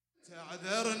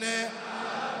تعذرني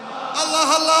الله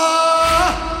الله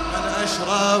من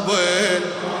اشرب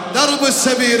درب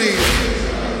السبيري.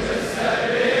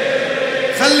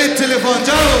 خلي التليفون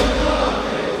جاوب.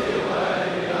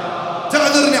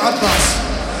 تعذرني عباس.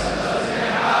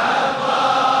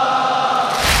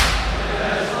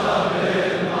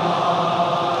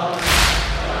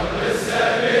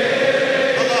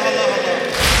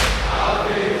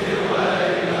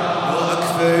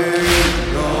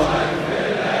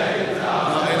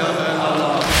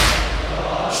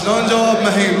 شلون جواب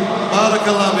مهيب، بارك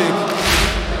الله بيك.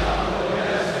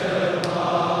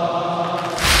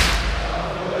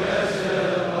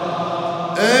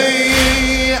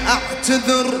 اي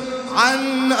اعتذر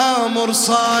عن امر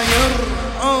صاير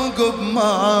عقب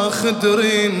ما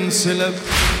خدري انسلب.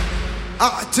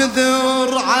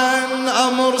 اعتذر عن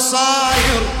امر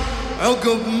صاير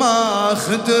عقب ما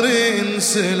خدري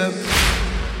انسلب.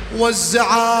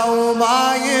 وزعوا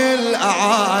ماي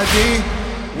الاعادي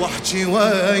واحكي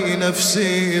وي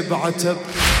نفسي بعتب.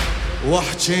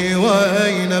 واحكي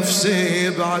وي نفسي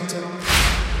بعتب.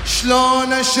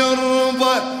 شلون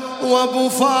اشربه وابو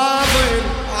فاضل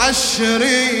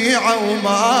عالشريعة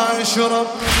وما اشرب.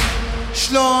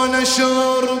 شلون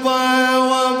اشربه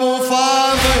وابو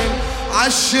فاضل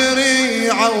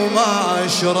عالشريعة وما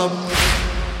اشرب.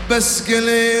 بس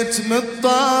قلت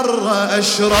مضطر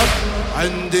اشرب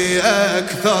عندي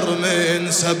اكثر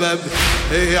من سبب.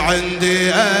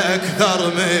 عندي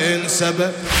اكثر من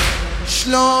سبب.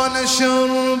 شلون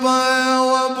اشربه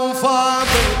وابو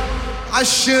فاضل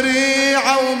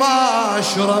عالشريعة وما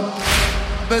اشرب.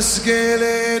 بس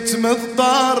قلت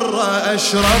مضطر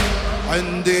اشرب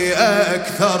عندي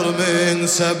اكثر من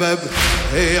سبب.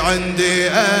 عندي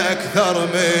اكثر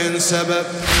من سبب.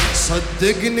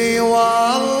 صدقني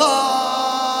والله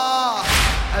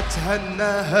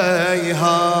اتهنى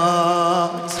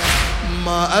هيهات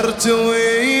ما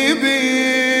ارتوي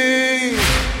بي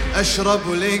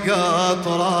اشرب لي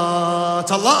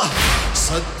قطرات. الله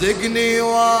صدقني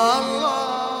والله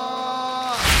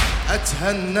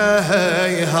اتهنى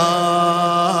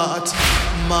هيهات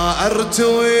ما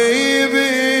ارتوي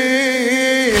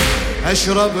بي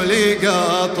اشرب لي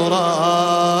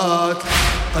قطرات.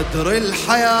 قدر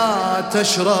الحياة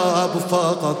اشرب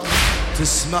فقط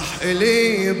تسمح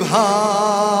لي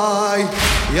بهاي.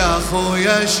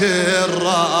 ياخويه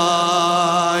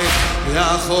شالراي.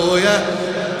 ياخويه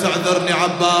تعذرني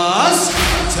عباس.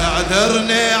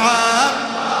 تعذرني عباس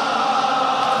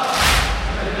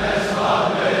من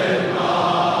اشرب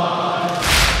الماي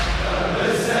درب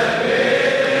السبي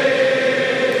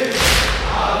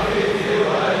عافيتي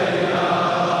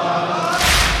وياك.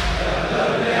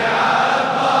 تعذرني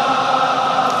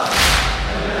عباس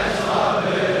من اشرب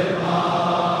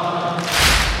الماي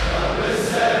درب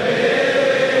السبي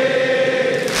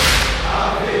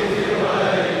عافيتي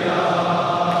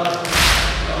وياك.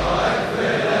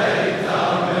 اكفل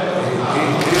ايتام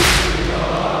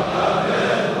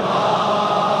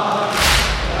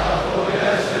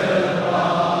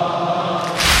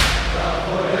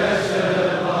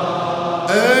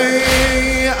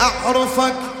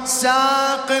أعرفك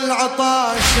ساق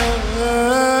العطاشة.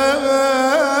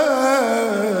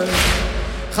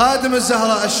 خادم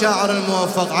الزهراء الشاعر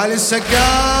الموفق علي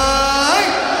السقاي.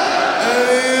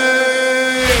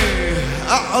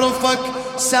 أعرفك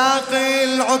ساقي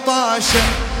العطاشة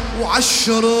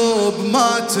وعالشرب ما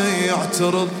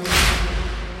تعترض.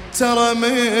 ترى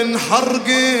من حرق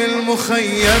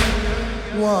المخيم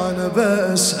وانا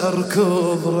بس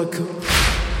اركض ركض.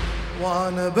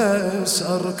 وانا بس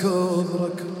اركض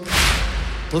ركض.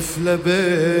 طفلة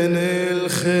بين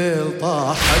الخيل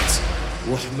طاحت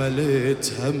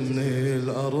وحملتها من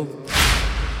الارض.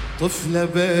 طفلة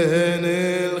بين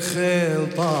الخيل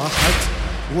طاحت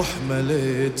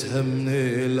وحملتها من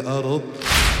الارض.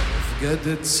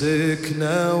 فقدت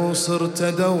سكنة وصرت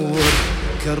ادور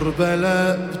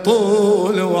كربلاء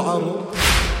بطول وعرض.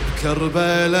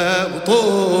 كربلاء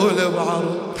بطول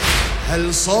وعرض.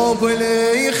 هل صوب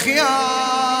لي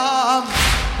خيام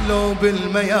لو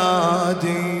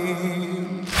بالميادين.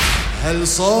 هل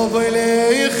صوب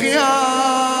لي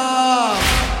خيام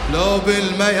لو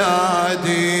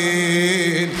بالميادين.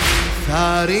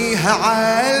 ثاريها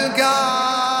عالقاع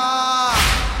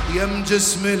يم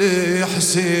جسم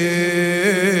الحسين.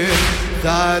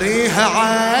 ثاريها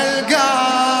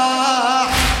عالقاع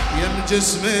يم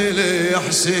جسم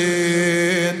الحسين.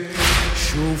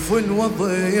 شوف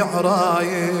الوضيع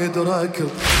رايد ركض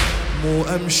مو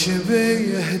امشي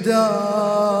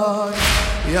بيهداي.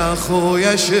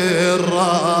 ياخويه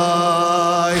شالراي.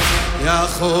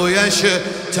 ياخويه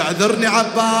تعذرني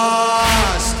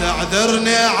عباس.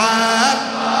 تعذرني عباس.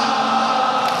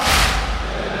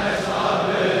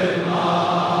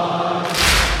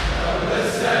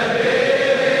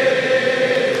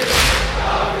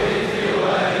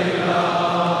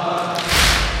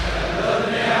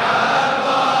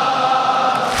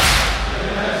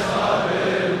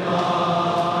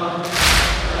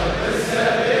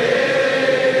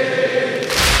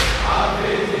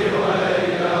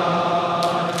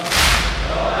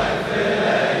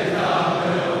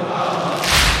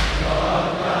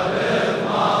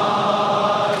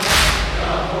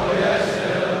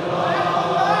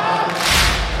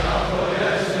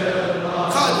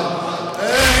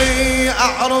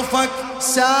 عطفك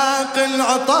ساق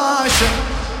العطاشة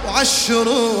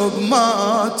وعالشرب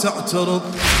ما تعترض،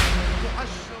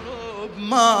 وعالشرب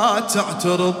ما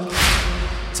تعترض.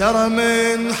 ترى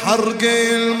من حرق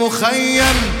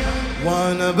المخيم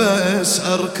وانا بس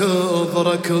اركض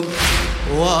ركض،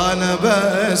 وانا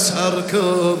بس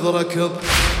اركض ركض.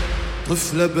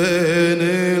 طفلة بين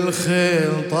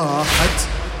الخيل طاحت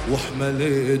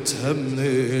وحملتها من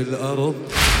الأرض،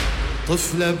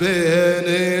 طفلة بين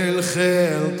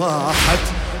الخيل طاحت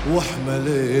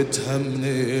وحملتها من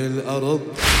الأرض.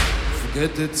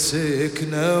 فقدت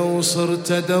سكنة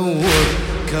وصرت أدور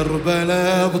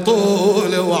كربلاء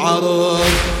بطول وعرض،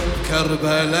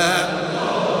 كربلاء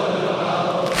بطول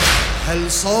وعرض.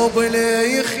 هل صوب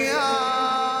لي خيار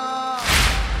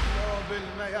صوب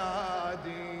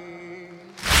الميادين،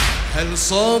 هل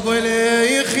صوب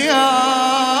لي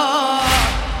خيار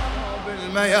صوب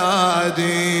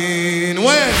الميادين.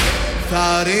 وين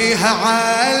ثاريها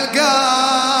عالقاع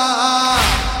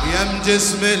يم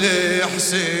جسم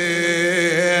الحسين،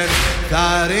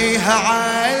 ثاريها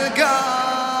عالقاع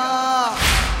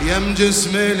يم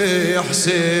جسم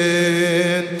الحسين.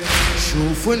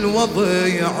 شوف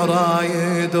الوضيع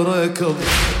رايد ركض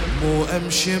مو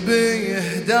امشي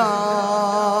بيهداي،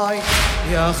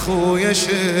 يا خويا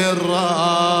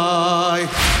شالراي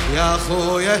يا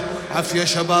خويا. عافية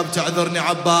شباب تعذرني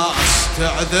عباس،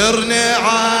 تعذرني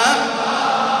عباس.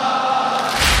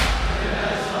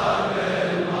 اشرب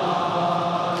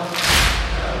الماي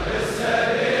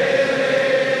السبي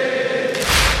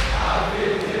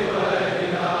عافيتي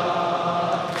وياك،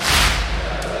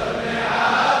 تعذرني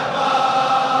عباس.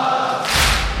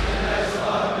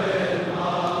 اشرب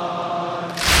الماي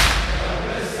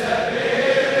السبي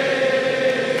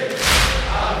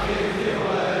عافيتي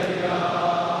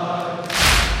وياك،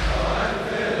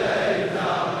 أكفل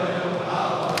ايتام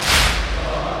وحرم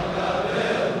أبقى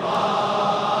بظماي.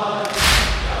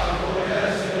 ياخويه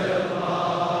شالراي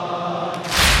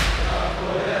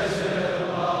ياخويه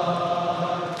شالراي.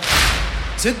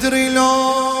 تدري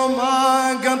لو ما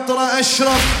قطرة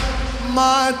اشرب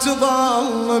ما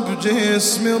تظل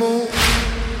بجسمي روح،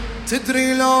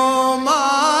 تدري لو ما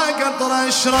قطرة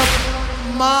اشرب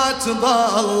ما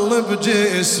تظل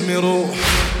بجسمي روح.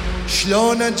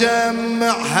 شلون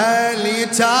اجمع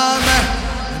هاليتامى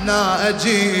هنا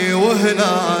اجي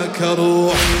وهناك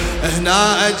اروح،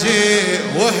 هنا اجي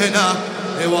وهنا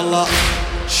اي والله.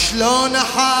 شلون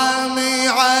احامي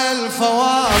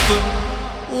عالفواطم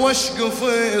واشقف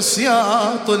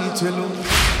سياط التلوح،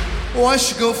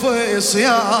 واشقف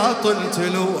سياط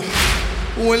التلوح.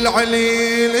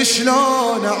 والعليل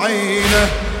شلون عينه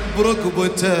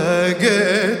بركبته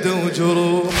قد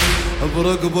وجروح،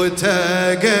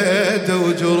 بركبته قد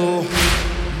وجروح.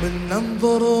 من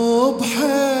ننظر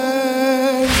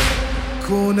بحيل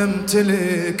كون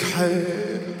امتلك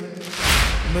حيل،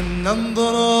 من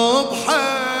ننظر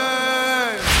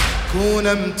بحيل كون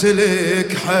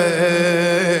امتلك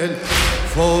حيل.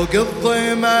 فوق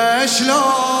الضيمة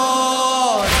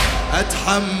شلون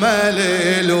اتحمل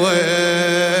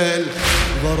الويل.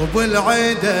 ضرب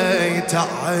العدا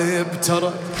يتعب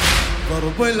ترى،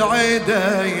 ضرب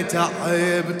العدا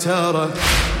يتعب ترى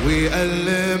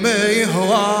ويألم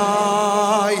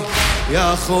هواي.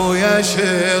 يا خويا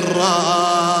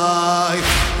شالراي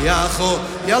يا خو.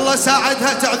 يلا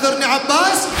ساعدها تعذرني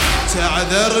عباس،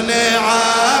 تعذرني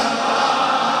عباس.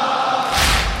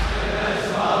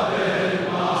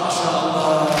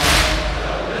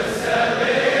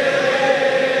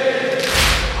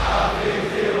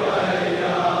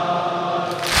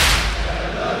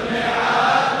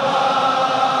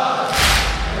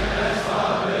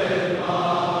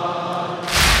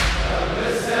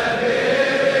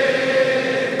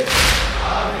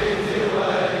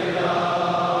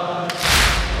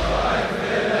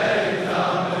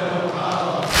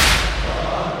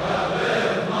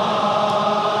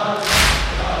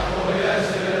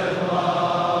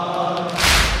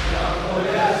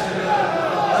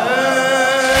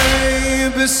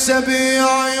 السبي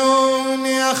عيون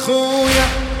ياخويه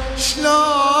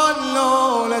شلون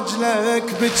لو لاجلك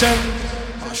بجن.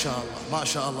 ما شاء الله ما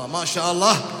شاء الله ما شاء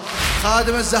الله.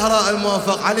 خادم الزهراء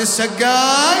الموفق علي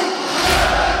السقاي.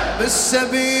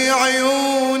 بالسبي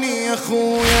عيوني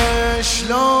ياخويه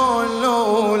شلون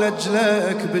لو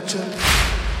لاجلك بجن.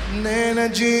 منين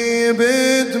اجيب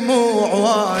دموع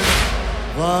والي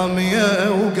ضاميه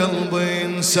وقلبي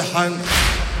انسحن،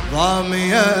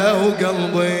 ضامية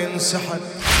وقلبي انسحن.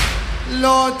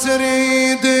 لو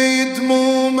تريد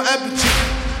دموم أبكي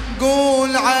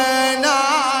قول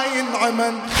عيناي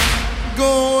انعمن،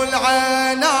 قول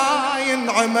عيناي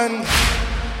انعمن.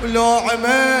 ولو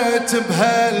عميت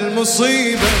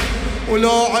بهالمصيبة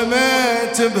ولو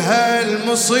عميت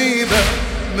بهالمصيبة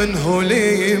منه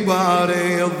لي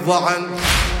باري الضعن،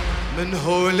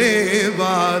 منه لي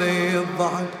باري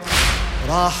الضعن.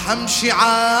 راح امشي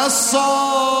عالصوت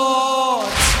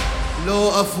لو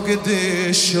افقد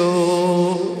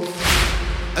الشوف،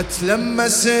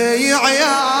 اتلمس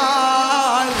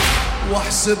عيال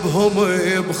واحسبهم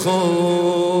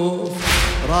بخوف.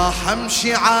 راح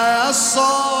امشي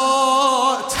عالصوت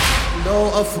لو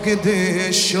افقد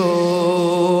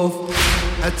الشوف،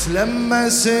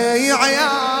 اتلمس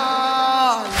عيال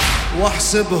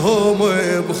واحسبهم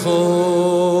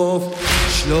بخوف.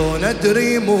 شلون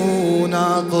ادري مو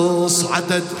ناقص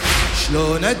عدد،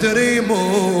 شلون ادري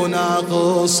مو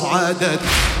ناقص عدد،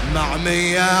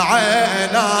 معمي يا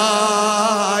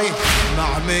عيناي،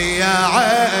 معمي يا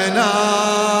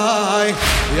عيناي.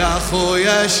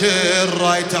 ياخويه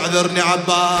شالراي تعذرني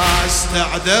عباس،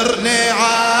 تعذرني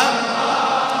عباس.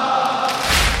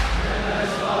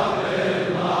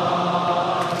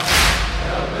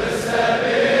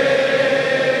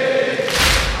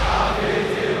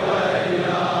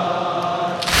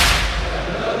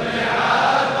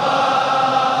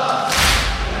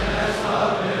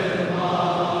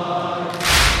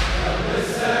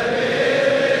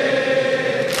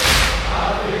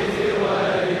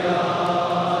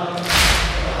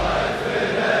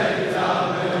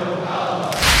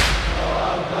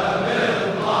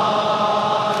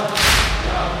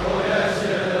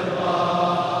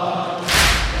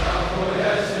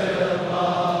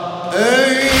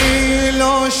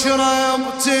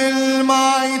 شربت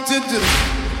الماي تدري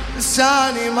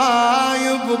لساني ما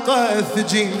يبقى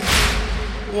ثجين،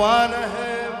 وانا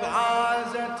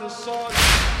بعازة الصوت،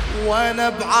 وانا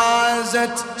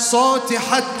بعازة صوتي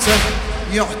حتى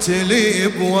يعتلي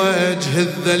بوجه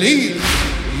الذليل،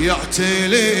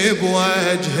 يعتلي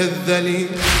بوجه الذليل.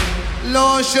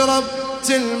 لو شربت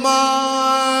الماي،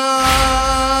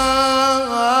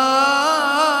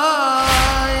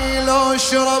 لو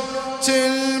شربت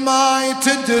الماي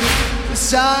تدري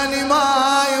لساني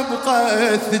ما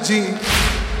يبقى ثجين،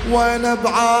 وانا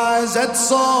بعازة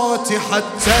صوتي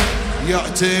حتى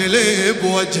يعتلي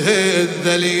بوجه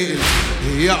الذليل،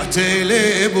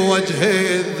 يعتلي بوجه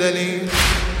الذليل.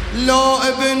 لو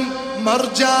ابن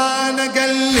مرجان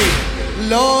قال لي،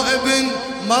 لو ابن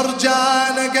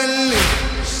مرجان قال لي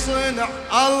صنع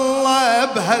الله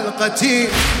بهالقتيل،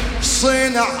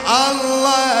 صنع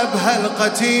الله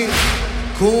بهالقتيل.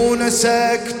 كون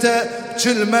سكتة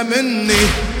كلمة مني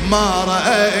ما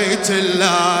رأيت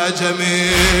إلا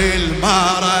جميل،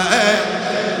 ما رأيت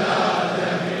إلا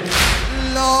جميل.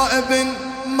 لو ابن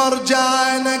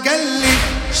مرجان قال لي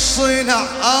صنع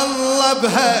الله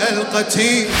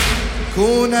بهالقتيل،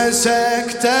 كون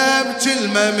سكتة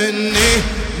بكلمة مني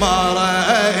ما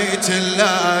رأيت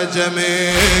إلا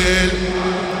جميل.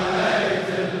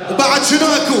 وبعد شنو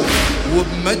اكو؟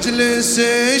 وبمجلس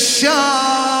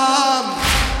الشام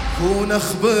كون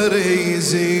اخبر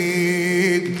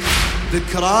يزيد،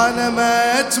 ذكرانا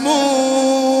ما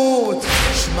تموت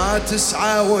شما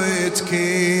تسعى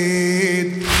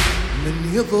وتكيد. من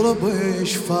يضرب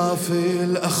شفاف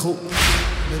الاخو،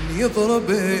 من يضرب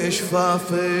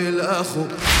شفاف الاخو،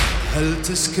 هل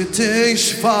تسكت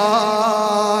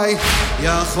شفاي؟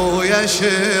 ياخويه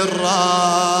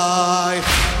شالراي،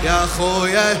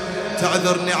 ياخويه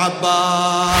تعذرني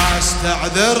عباس،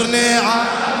 تعذرني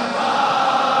عباس.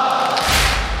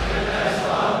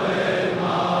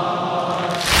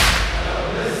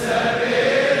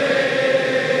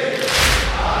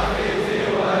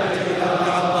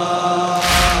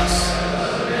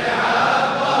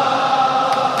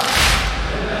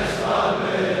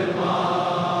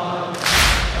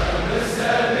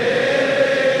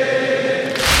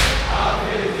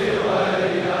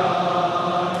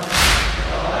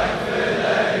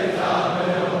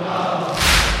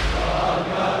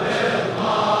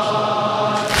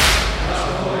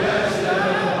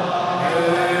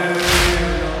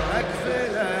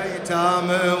 ايتام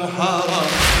وحرم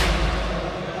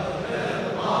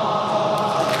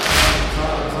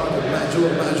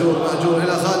مأجور مأجور مأجور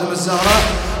إلى خادم الزهراء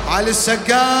على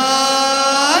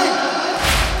السقاي.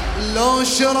 لو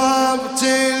شربت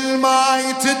الماي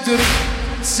تدري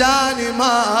لساني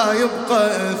ما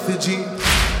يبقى ثجين،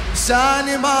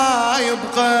 لساني ما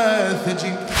يبقى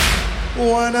ثجين.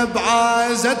 وانا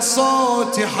بعازة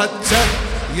صوتي حتى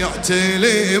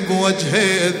يعتلي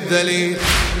بوجه الذليل،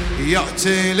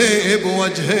 يعتلي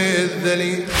بوجه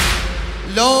الذليل.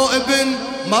 لو ابن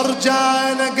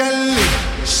مرجان قال لي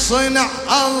صنع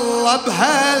الله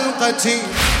بهالقتيل،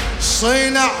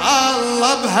 صنع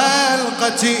الله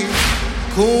بهالقتيل.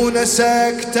 كون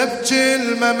سكتة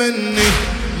بكلمة مني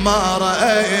ما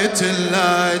رأيت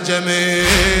إلا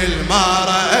جميل، ما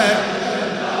رأيت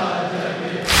إلا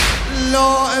جميل.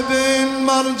 لو ابن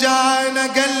مرجانة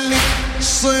قال لي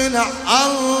صنع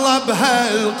الله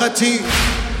بهالقتيل،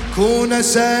 كون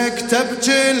سكتة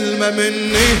بكلمة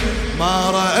مني، ما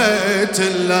رأيت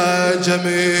إلا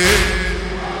جميل،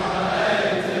 ما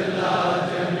رأيت إلا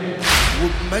جميل.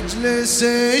 وبمجلس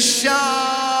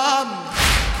الشام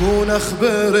كون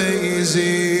أخبر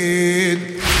يزيد،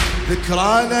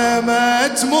 ذكرانا ما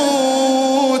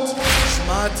تموت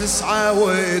ما تسعى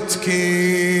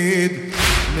وتكيد،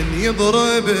 من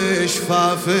يضرب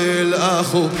شفاف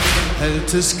الأخو هل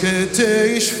تسكت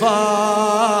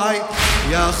شفاي،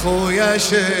 ياخويه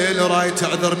شالراي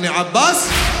تعذرني عباس.